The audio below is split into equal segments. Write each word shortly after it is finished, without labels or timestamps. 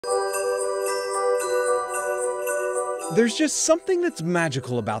There's just something that's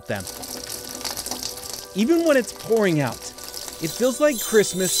magical about them. Even when it's pouring out, it feels like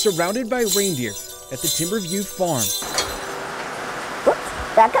Christmas surrounded by reindeer at the Timberview Farm.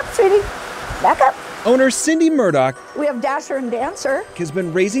 Whoops, back up, sweetie. Back up. Owner Cindy Murdoch We have Dasher and Dancer. has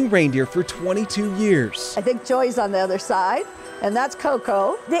been raising reindeer for 22 years. I think Joy's on the other side, and that's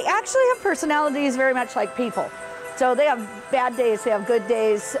Coco. They actually have personalities very much like people. So they have bad days, they have good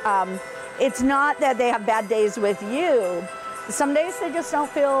days. It's not that they have bad days with you. Some days they just don't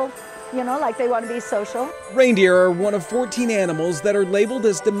feel, like they want to be social. Reindeer are one of 14 animals that are labeled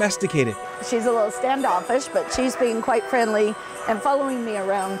as domesticated. She's a little standoffish, but she's being quite friendly and following me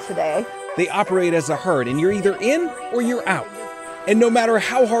around today. They operate as a herd, and you're either in or you're out. And no matter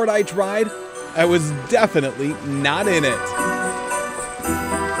how hard I tried, I was definitely not in it.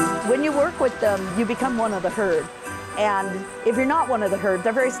 When you work with them, you become one of the herd. And if you're not one of the herd,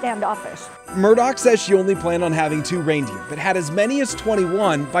 they're very standoffish. Murdoch says she only planned on having 2 reindeer, but had as many as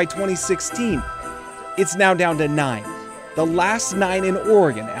 21 by 2016. It's now down to 9. The last 9 in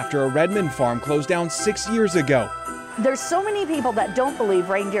Oregon after a Redmond farm closed down 6 years ago. There's so many people that don't believe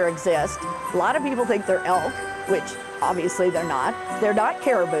reindeer exist. A lot of people think they're elk, which obviously they're not. They're not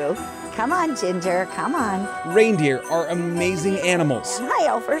caribou. Come on, Ginger, come on. Reindeer are amazing animals. Hi,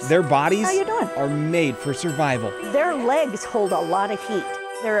 Elfers. Their bodies How you doing? are made for survival. Their legs hold a lot of heat.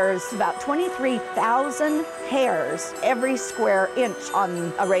 There's about 23,000 hairs every square inch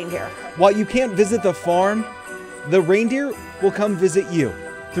on a reindeer. While you can't visit the farm, the reindeer will come visit you.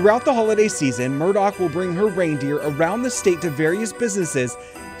 Throughout the holiday season, Murdoch will bring her reindeer around the state to various businesses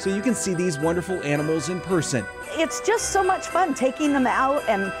so you can see these wonderful animals in person. It's just so much fun taking them out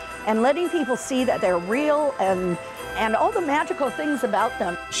and letting people see that they're real and all the magical things about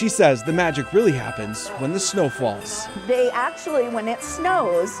them. She says the magic really happens when the snow falls. They actually, when it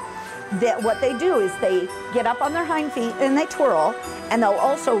snows, what they do is they get up on their hind feet and they twirl, and they'll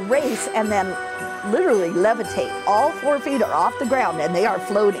also race and then literally levitate. All 4 feet are off the ground and they are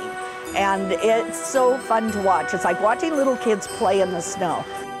floating. And it's so fun to watch. It's like watching little kids play in the snow.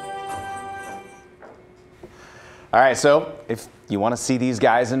 All right, so if you want to see these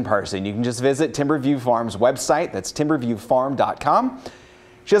guys in person, you can just visit Timberview Farm's website. That's timberviewfarm.com.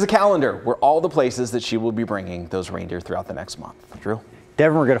 She has a calendar where all the places that she will be bringing those reindeer throughout the next month. Drew?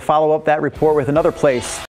 Devin, we're going to follow up that report with another place